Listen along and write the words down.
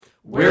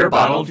We're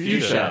Bottled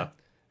Fuchsia.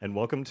 And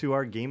welcome to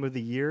our Game of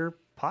the Year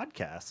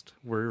podcast.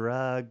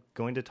 We're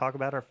going to talk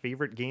about our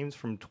favorite games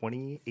from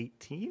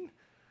 2018.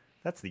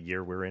 That's the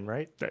year we're in,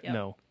 right? Yep.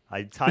 No.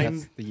 That's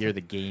the year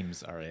the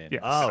games are in.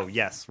 Yes. Oh,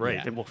 yes, right.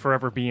 Yeah. It will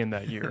forever be in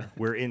that year.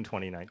 We're in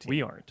 2019.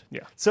 We aren't.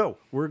 Yeah. So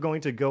we're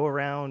going to go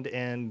around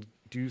and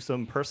do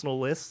some personal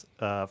lists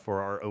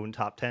for our own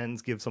top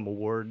 10s, give some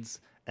awards.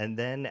 And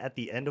then at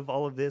the end of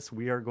all of this,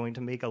 we are going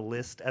to make a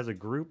list as a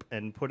group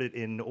and put it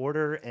in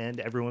order, and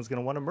everyone's going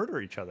to want to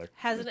murder each other.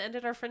 Hasn't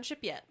ended our friendship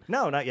yet.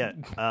 No, not yet.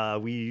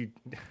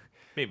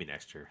 Maybe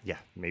next year. Yeah,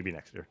 maybe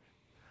next year.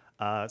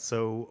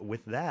 So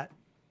with that,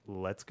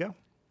 let's go.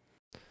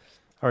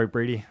 All right,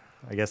 Brady,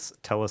 I guess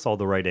tell us all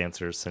the right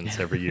answers since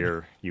every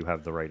year you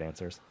have the right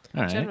answers.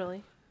 All right.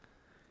 Generally.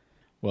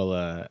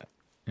 Well,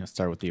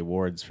 start with the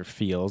awards for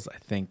feels. I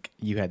think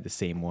you had the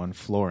same one,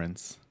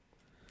 Florence.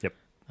 Yep.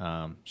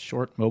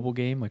 Short mobile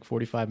game, like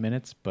 45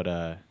 minutes, but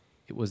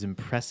it was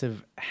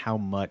impressive how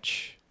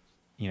much,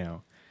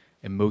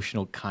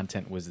 emotional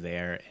content was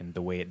there and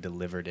the way it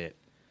delivered it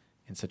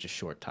in such a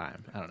short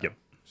time. I don't know. Yep.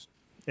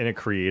 In a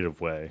creative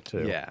way,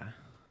 too. Yeah.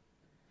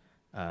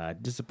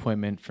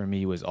 Disappointment for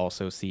me was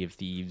also Sea of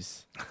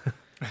Thieves.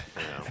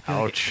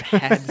 Ouch. It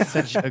had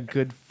such a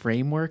good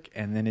framework,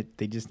 and then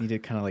they just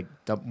needed to kind of like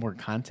dump more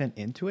content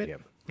into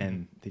it,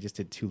 and they just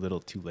did too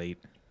little too late.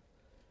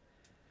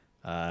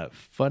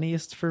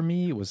 Funniest for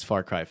me was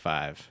Far Cry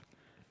 5.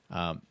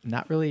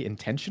 Not really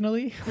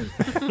intentionally.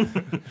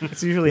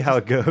 It's usually how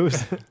it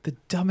goes. The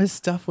dumbest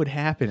stuff would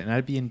happen, and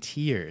I'd be in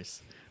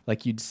tears.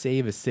 Like, you'd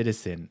save a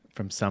citizen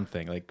from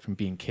something, like from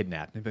being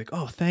kidnapped. And they'd be like,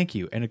 oh, thank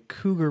you. And a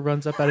cougar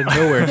runs up out of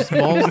nowhere and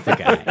smalls the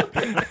guy.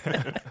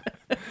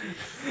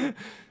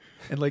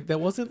 And, like, that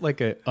wasn't,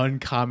 like, an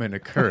uncommon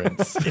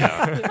occurrence.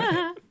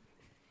 Yeah.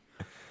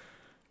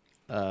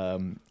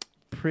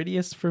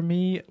 Prettiest for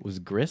me was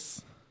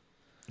Gris.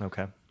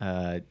 Okay.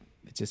 It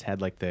just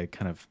had, like, the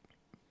kind of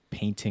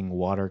painting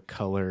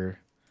watercolor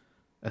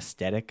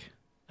aesthetic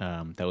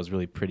that was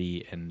really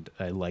pretty, and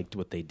I liked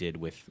what they did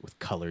with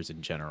colors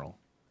in general.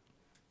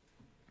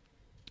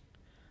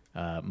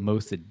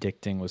 Most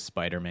addicting was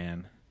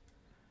Spider-Man.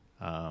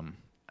 I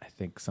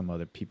think some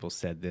other people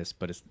said this,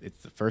 but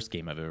it's the first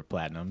game I've ever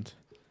platinumed.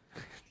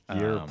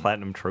 Year of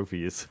platinum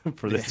trophies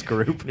for this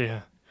group.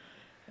 Yeah.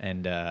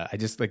 And I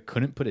just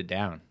couldn't put it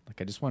down.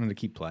 Like, I just wanted to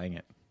keep playing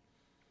it.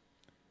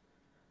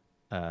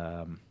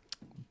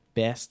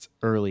 Best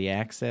early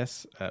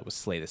access was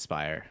Slay the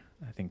Spire.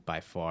 I think by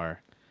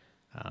far.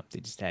 They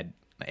just had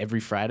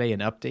every Friday an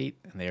update,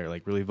 and they're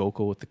like really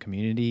vocal with the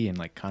community and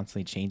like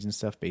constantly changing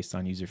stuff based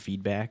on user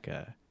feedback.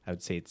 I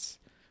would say it's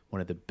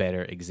one of the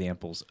better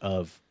examples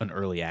of an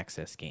early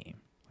access game.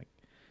 Like,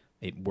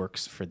 it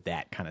works for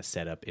that kind of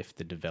setup if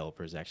the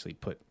developers actually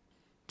put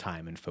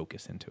time and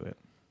focus into it.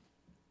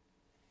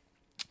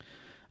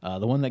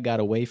 The one that got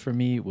away from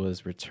me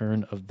was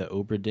Return of the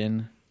Obra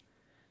Dinn.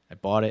 I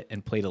bought it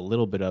and played a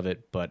little bit of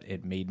it, but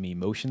it made me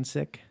motion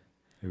sick.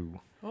 Ooh.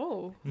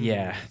 Oh.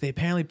 Yeah, they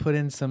apparently put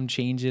in some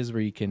changes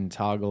where you can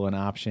toggle an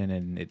option,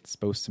 and it's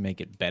supposed to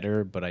make it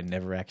better, but I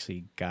never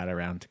actually got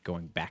around to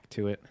going back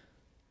to it.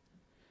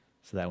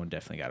 So that one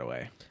definitely got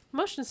away.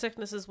 Motion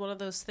sickness is one of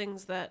those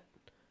things that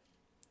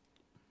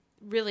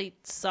really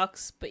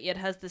sucks, but yet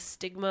has this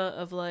stigma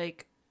of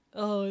like,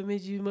 oh, it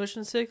made you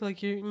motion sick?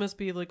 Like, you must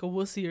be like a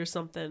wussy or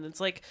something. It's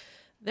like,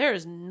 there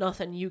is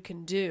nothing you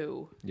can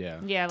do.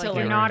 Yeah. Yeah, like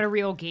you're not a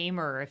real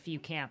gamer if you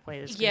can't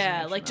play this.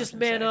 Yeah, like just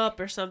man up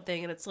or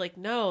something. And it's like,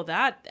 no,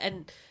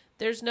 and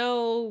there's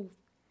no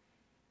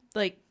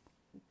like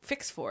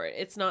fix for it.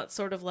 It's not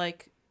sort of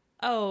like,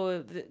 oh,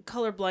 the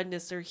color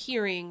blindness or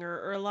hearing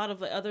or a lot of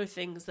the other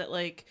things that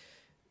like,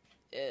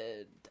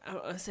 I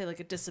don't want to say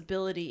like a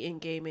disability in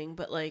gaming,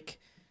 but like,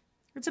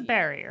 it's a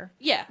barrier.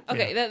 Yeah.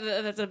 Okay.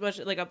 Yeah. That's a much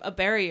like a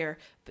barrier,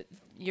 but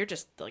you're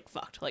just like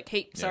fucked. Like,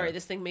 hey, sorry,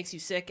 this thing makes you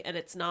sick, and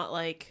it's not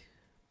like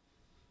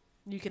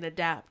you can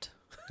adapt.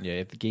 Yeah.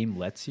 If the game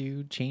lets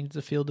you change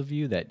the field of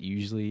view, that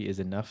usually is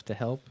enough to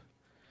help.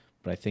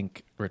 But I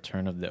think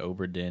Return of the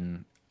Obra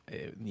Dinn,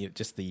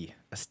 just the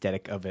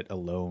aesthetic of it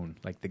alone,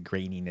 like the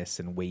graininess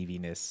and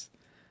waviness,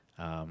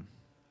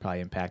 probably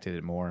impacted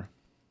it more.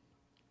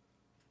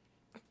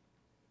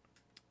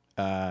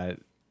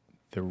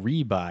 The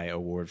rebuy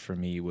award for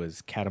me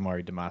was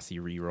Katamari Damacy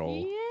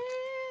Reroll.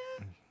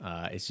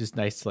 Yeah. It's just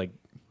nice to like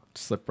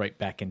slip right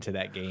back into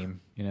that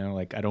game.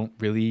 Like, I don't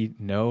really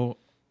know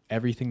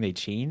everything they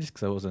changed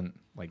because I wasn't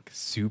like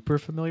super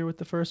familiar with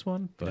the first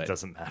one. But it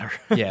doesn't matter.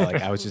 Yeah,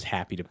 like I was just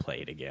happy to play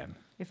it again.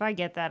 If I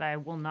get that, I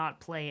will not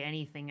play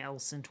anything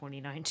else in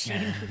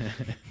 2019.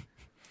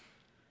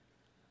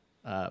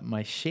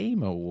 My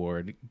shame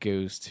award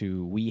goes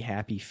to We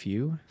Happy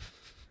Few.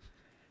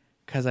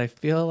 Because I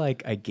feel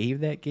like I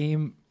gave that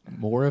game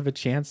more of a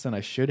chance than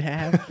I should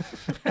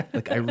have.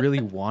 Like, I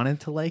really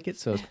wanted to like it,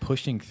 so I was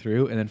pushing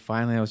through. And then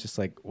finally I was just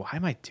like, why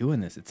am I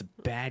doing this? It's a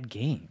bad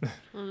game.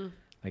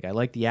 Like, I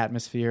like the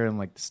atmosphere and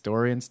like the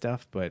story and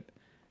stuff, but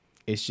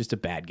it's just a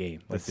bad game.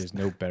 Like, there's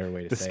no better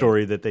way to The say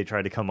story that they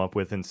tried to come up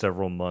with in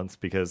several months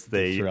because it.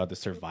 they Throughout the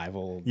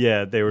survival.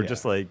 Yeah, they were Yeah.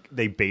 just like,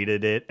 they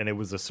baited it and it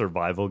was a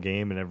survival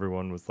game and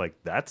everyone was like,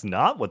 that's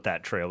not what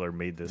that trailer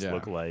made this Yeah.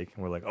 look like.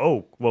 And we're like,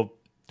 oh, well,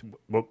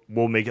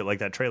 we'll make it like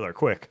that trailer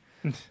quick.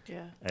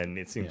 Yeah. And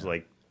it seems Yeah.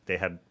 like they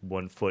had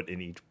one foot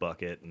in each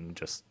bucket and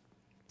just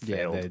Yeah,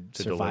 failed the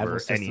to survival deliver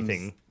systems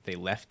anything. they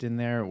left in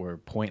there were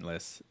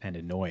pointless and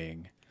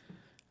annoying.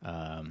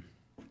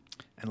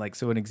 And like,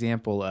 so an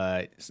example,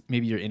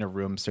 maybe you're in a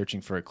room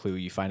searching for a clue.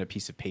 You find a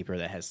piece of paper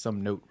that has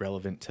some note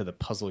relevant to the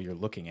puzzle you're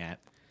looking at.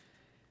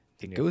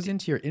 It goes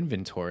into your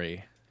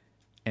inventory,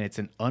 and it's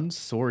an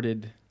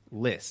unsorted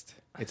list.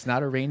 It's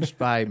not arranged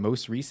by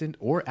most recent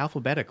or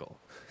alphabetical.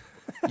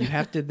 You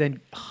have to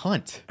then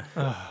hunt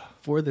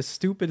for the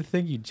stupid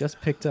thing you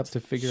just picked up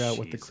to figure out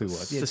what the clue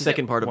was. It's the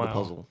second part of the Wow.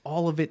 puzzle.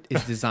 All of it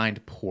is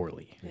designed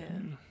poorly.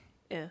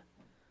 Yeah.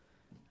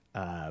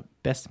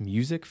 Best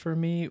music for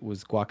me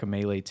was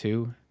Guacamelee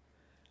 2.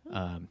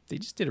 They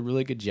just did a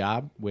really good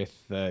job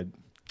with the,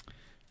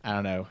 I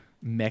don't know,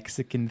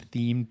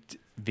 Mexican-themed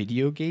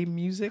video game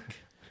music.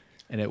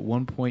 And at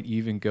one point, you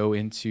even go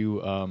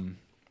into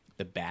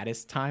the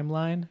baddest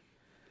timeline.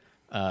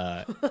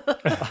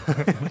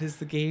 What is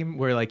the game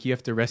where like you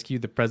have to rescue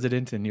the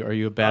president and are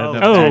you a bad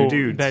enough? Bad Oh,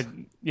 Dudes.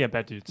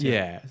 bad dudes.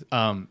 Yeah.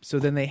 So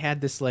then they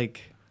had this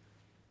like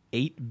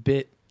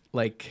 8-bit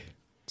like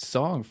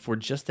song for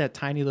just that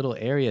tiny little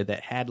area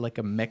that had like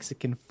a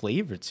Mexican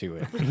flavor to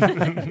it.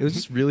 It was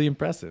just really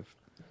impressive.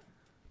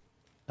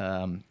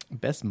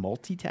 Best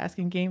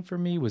multitasking game for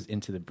me was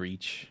Into the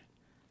Breach.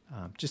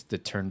 Just the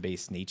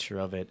turn-based nature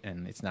of it,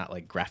 and it's not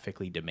like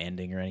graphically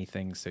demanding or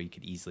anything, so you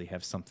could easily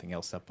have something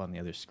else up on the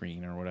other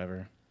screen or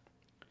whatever.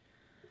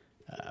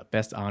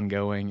 Best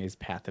ongoing is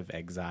Path of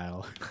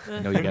Exile. I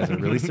know you guys are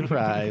really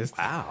surprised.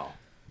 Wow.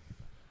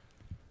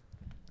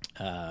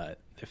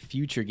 The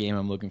future game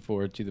I'm looking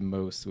forward to the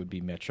most would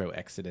be Metro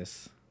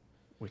Exodus,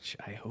 which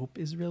I hope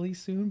is really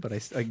soon, but I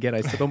still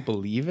don't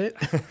believe it.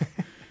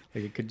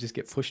 Like it could just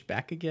get pushed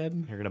back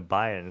again. You're going to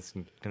buy it and it's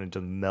going to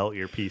just melt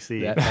your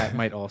PC. That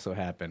might also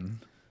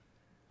happen.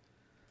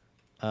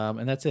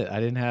 And that's it. I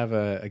didn't have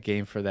a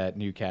game for that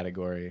new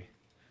category.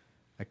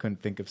 I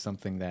couldn't think of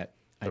something that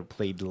I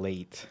played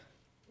late.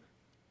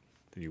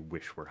 That you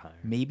wish were higher.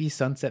 Maybe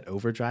Sunset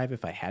Overdrive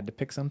if I had to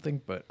pick something,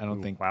 but I don't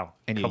Ooh, think wow.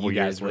 any of Couple you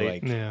guys years were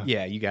late. like,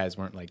 Yeah. you guys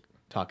weren't like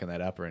talking that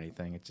up or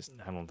anything. It's just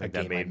I don't a think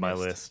that game I made my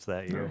missed. list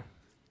that year.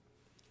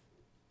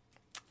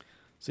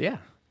 So yeah,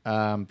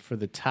 for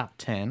the top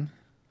 10,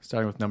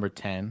 starting with number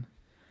 10,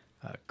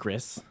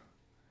 Gris.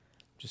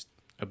 Just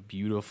a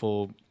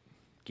beautiful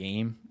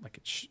game, like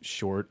it's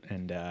short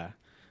and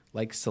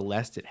like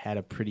Celeste, it had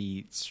a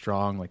pretty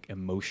strong like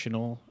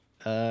emotional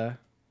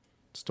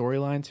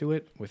storyline to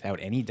it without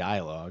any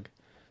dialogue,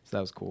 so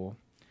that was cool.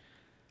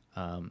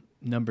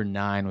 Number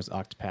 9 was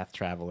Octopath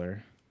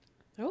Traveler.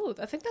 Oh,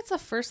 I think that's the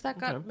first that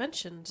got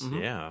mentioned.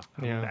 Yeah.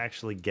 I'm Yeah.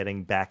 actually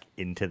getting back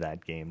into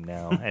that game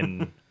now,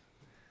 and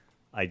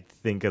I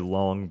think a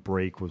long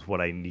break was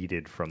what I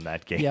needed from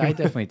that game. Yeah, I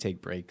definitely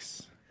take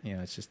breaks. You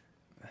know, it's just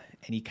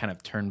any kind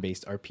of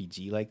turn-based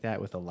RPG like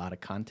that with a lot of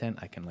content,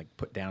 I can like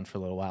put down for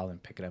a little while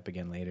and pick it up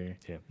again later.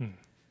 Yeah.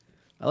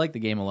 I like the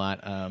game a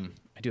lot.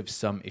 I do have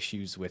some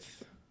issues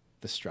with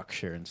the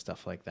structure and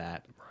stuff like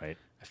that. Right.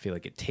 I feel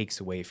like it takes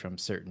away from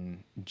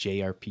certain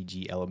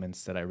JRPG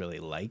elements that I really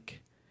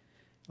like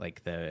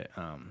the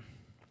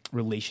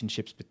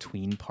relationships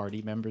between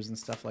party members and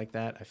stuff like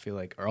that. I feel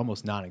like are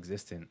almost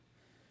non-existent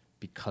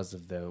because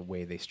of the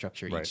way they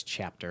structure Right. each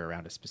chapter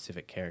around a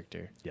specific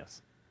character.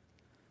 Yes.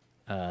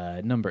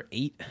 Number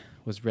 8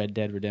 was Red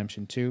Dead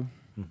Redemption 2.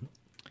 Mm-hmm.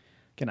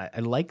 Again, I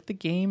like the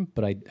game,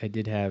 but I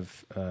did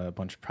have a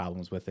bunch of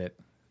problems with it,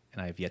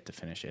 and I have yet to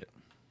finish it.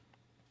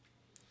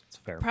 It's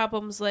fair.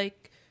 Problems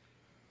like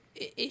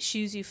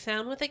issues you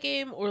found with the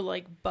game, or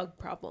like bug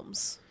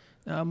problems.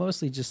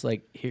 Mostly just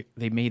like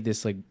they made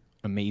this like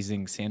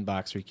amazing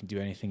sandbox where you can do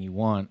anything you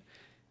want,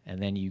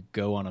 and then you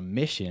go on a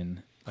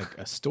mission, like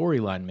a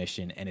storyline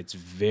mission, and it's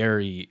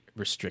very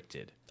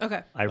restricted.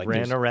 Okay. I Like, ran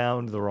there's-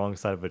 around the wrong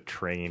side of a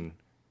train,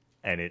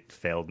 and it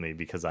failed me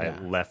because I Yeah.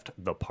 left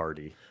the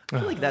party. I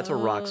feel like that's a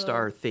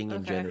Rockstar thing in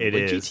okay. general. It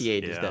like is,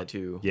 GTA does yeah. that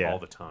too. Yeah, All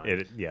the time.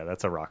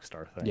 That's a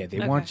Rockstar thing. Yeah, they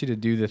Okay. want you to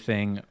do the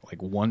thing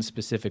like one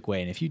specific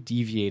way, and if you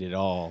deviate at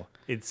all,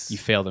 It's you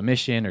fail the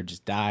mission or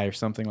just die or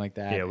something like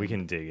that. yeah. We and-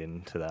 can dig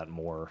into that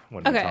more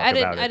when we Okay. talk I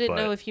didn't. about it. I didn't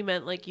but know if you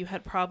meant like you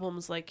had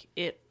problems like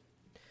it.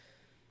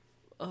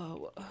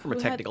 From who a had-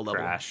 technical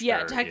level. Crash.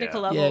 Yeah, or-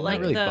 technical yeah. level. Yeah, like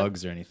not really the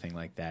bugs or anything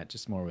like that.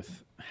 Just more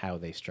with how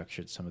they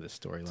structured some of the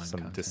storyline. some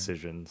content.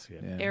 decisions.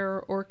 Yeah. Yeah.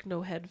 error orc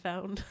no head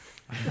found.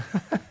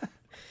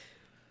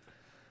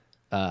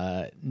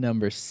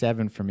 Number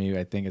 7 for me,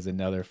 I think, is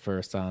another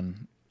first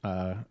on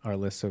our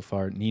list so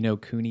far. Nino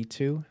Kuni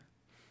 2,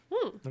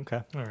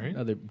 Okay. All right.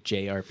 another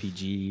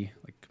JRPG,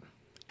 like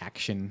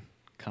action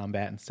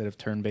combat instead of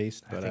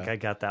turn-based. I But think I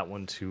got that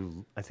one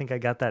too. I think I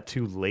got that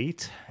too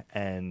late,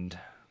 and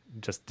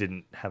just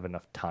didn't have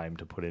enough time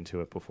to put into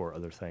it before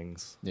other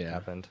things Yeah.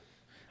 happened.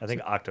 I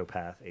think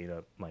Octopath ate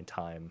up my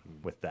time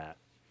with that.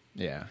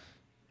 Yeah.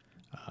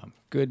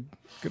 Good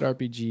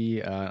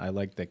RPG. I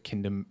like the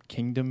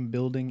kingdom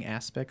building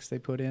aspects they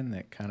put in.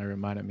 That kind of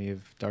reminded me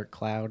of Dark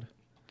Cloud.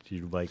 Do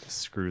you like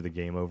screw the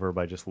game over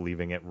by just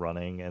leaving it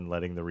running and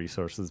letting the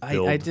resources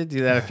build? I did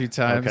do that a few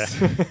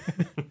times.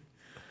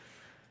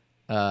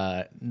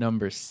 Okay.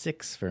 Number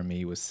 6 for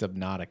me was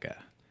Subnautica,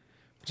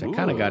 which I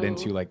kind of got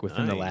into like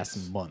within the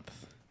last month.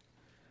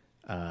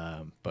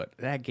 But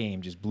that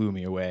game just blew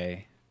me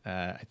away.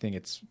 I think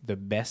it's the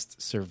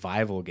best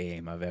survival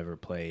game I've ever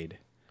played.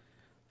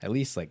 At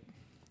least like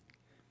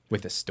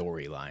with a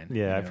storyline.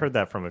 Yeah, I've heard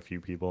that from a few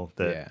people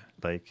that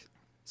like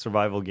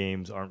survival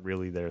games aren't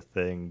really their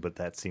thing, but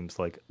that seems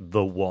like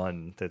the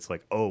one that's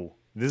like, oh,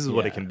 this is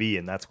what it can be,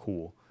 and that's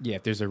cool. Yeah,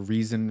 if there's a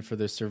reason for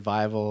the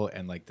survival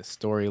and like the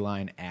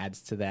storyline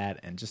adds to that,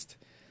 and just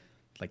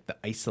like the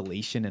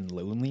isolation and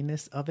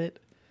loneliness of it.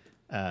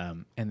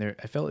 And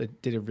I felt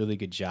it did a really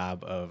good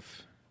job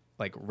of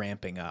like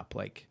ramping up.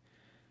 Like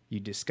you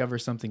discover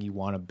something you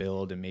want to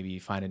build, and maybe you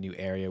find a new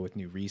area with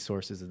new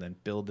resources, and then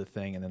build the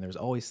thing, and then there's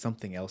always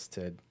something else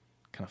to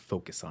kind of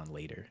focus on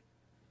later.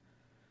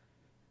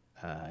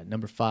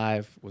 Number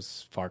 5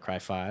 was Far Cry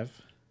 5.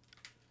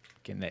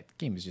 Again, that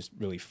game is just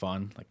really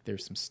fun. Like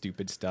there's some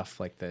stupid stuff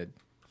like the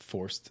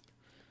forced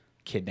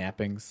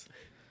kidnappings,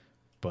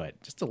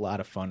 but just a lot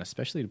of fun,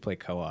 especially to play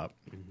co-op.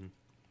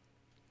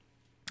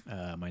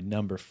 My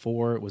number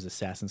 4 was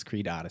Assassin's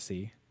Creed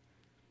Odyssey.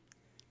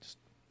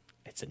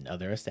 It's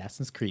another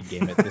Assassin's Creed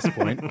game at this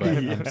point, but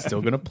I'm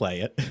still going to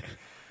play it.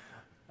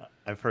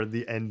 I've heard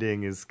the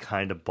ending is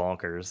kind of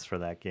bonkers for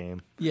that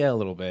game. Yeah, a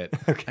little bit.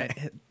 Okay.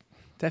 It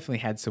definitely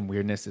had some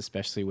weirdness,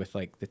 especially with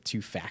like the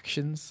two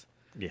factions.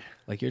 Yeah.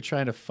 Like you're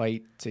trying to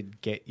fight to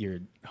get your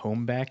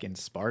home back in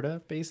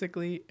Sparta,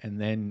 basically,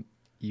 and then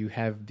you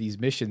have these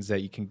missions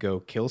that you can go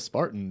kill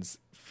Spartans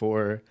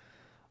for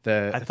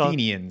the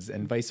Athenians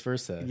and vice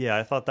versa. Yeah,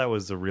 I thought that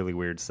was a really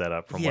weird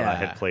setup from what I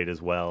had played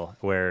as well,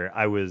 where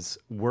I was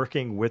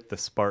working with the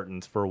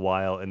Spartans for a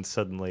while, and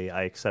suddenly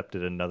I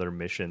accepted another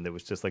mission that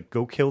was just like,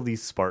 go kill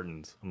these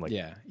Spartans. I'm like,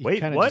 yeah, you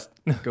wait, what?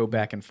 Just go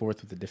back and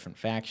forth with the different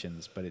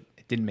factions, but it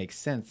didn't make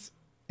sense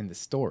in the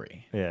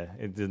story. Yeah,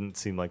 it didn't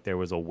seem like there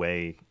was a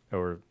way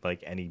or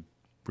like any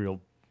real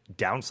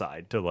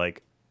downside to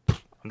like,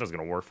 I'm just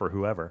going to work for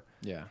whoever.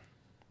 Yeah.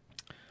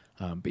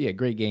 But yeah,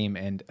 great game,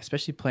 and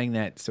especially playing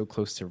that so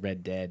close to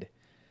Red Dead,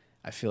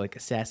 I feel like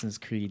Assassin's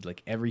Creed,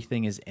 like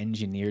everything is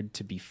engineered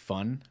to be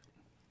fun,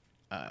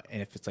 and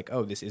if it's like,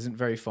 oh, this isn't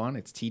very fun,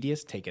 it's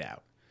tedious, take it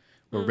out.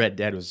 Where Red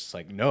Dead was just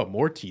like, no,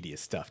 more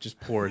tedious stuff, just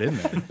pour it in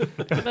there.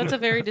 But that's a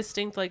very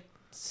distinct like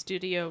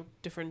studio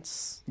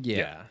difference.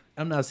 Yeah,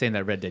 I'm not saying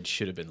that Red Dead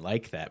should have been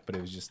like that, but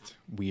it was just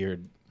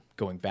weird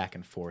going back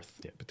and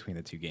forth between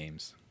the two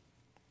games.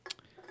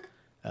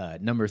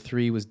 Number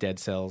 3 was Dead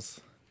Cells.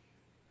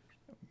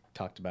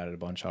 Talked about it a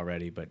bunch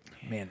already, but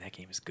man, that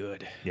game is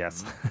good.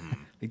 Yes.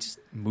 They just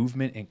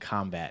movement and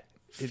combat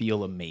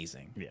feel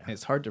amazing. Yeah. And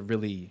it's hard to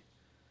really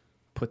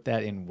put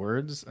that in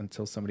words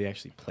until somebody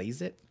actually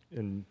plays it.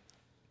 And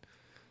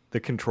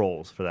the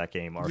controls for that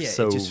game are It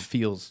so just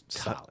feels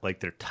solid. like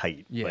they're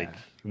tight. Yeah. Like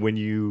when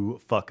you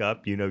fuck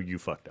up, you know you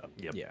fucked up.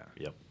 Yep. Yeah.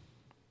 Yep.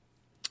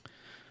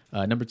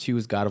 Number 2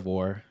 is God of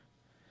War.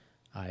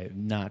 I have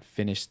not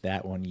finished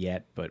that one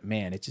yet, but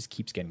man, it just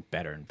keeps getting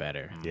better and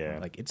better. Yeah.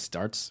 Like it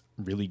starts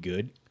really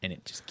good and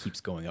it just keeps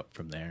going up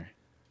from there.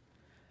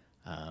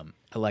 I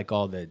like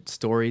all the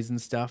stories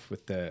and stuff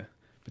with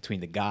between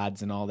the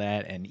gods and all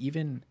that, and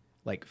even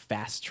like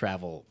fast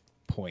travel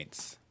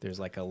points. There's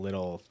like a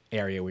little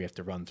area where you have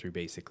to run through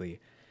basically,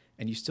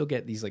 and you still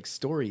get these like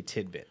story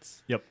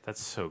tidbits. Yep.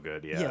 That's so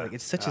good. Yeah. Yeah, like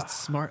it's such a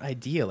smart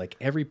idea. Like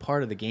every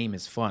part of the game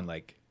is fun.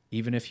 Like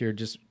even if you're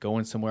just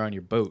going somewhere on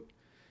your boat,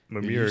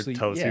 Mimir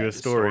tells you a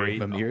story.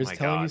 Mimir is my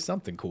telling you God.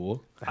 something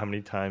cool. How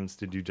many times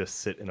did you just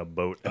sit in a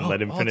boat and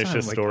let him finish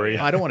his Like, story?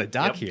 I don't want to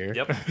dock Yep, here.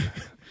 Yep.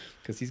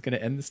 Because he's going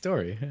to end the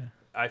story. Yeah.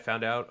 I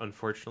found out,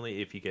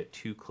 unfortunately, if you get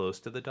too close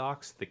to the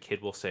docks, the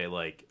kid will say,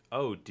 like,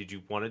 oh, did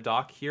you want to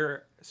dock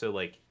here? So,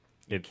 like,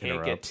 you It can't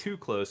get interrupts. too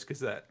close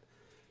because that...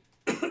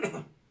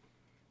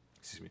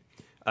 Excuse me.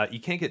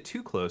 You can't get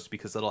too close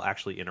because that'll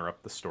actually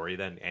interrupt the story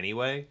then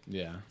anyway.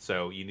 Yeah.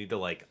 So you need to,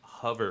 like,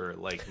 hover,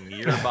 like,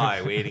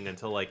 nearby, waiting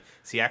until, like,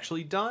 is he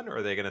actually done? Or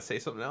are they going to say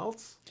something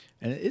else?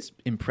 And it is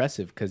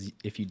impressive because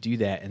if you do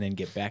that and then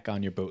get back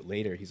on your boat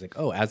later, he's like,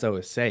 oh, as I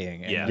was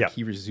saying. And Yeah. like, Yeah.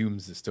 he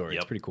resumes the story.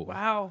 It's Yep. pretty cool.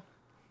 Wow.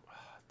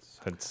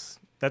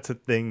 That's a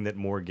thing that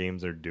more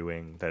games are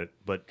doing.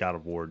 But God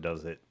of War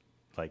does it.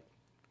 Like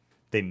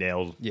they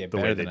nailed Yeah, the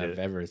way better they than did I've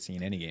it. ever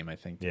seen any game, I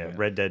think. do Yeah, it.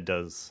 Red Dead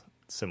does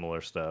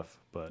similar stuff,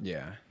 but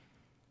Yeah.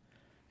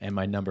 And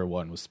my number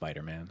 1 was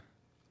Spider-Man.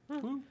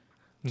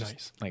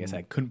 Nice. Like I said,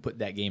 I couldn't put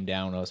that game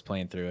down when I was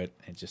playing through it.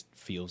 It just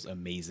feels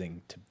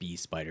amazing to be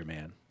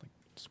Spider-Man. Like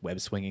just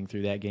web swinging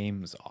through that game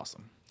was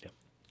awesome.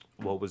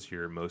 What was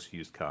your most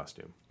used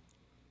costume?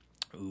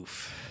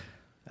 Oof,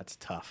 that's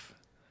tough.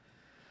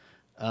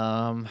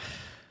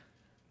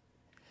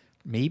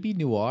 Maybe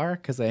Noir,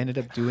 because I ended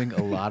up doing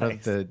a lot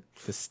of the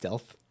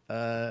stealth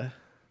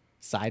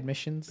side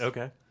missions.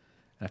 Okay. And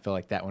I feel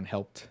like that one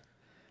helped.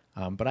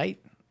 But I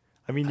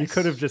mean, you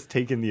could have just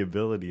taken the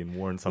ability and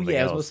worn something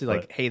yeah, else. it was mostly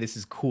but- like, hey, this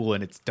is cool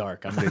and it's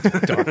dark. I'm going to do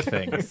dark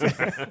things.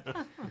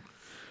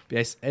 But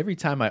yes, every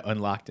time I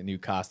unlocked a new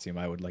costume,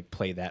 I would like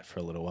play that for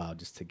a little while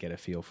just to get a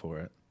feel for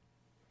it.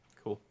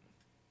 Cool.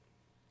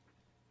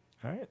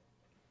 All right.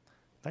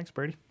 Thanks,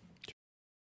 Brady.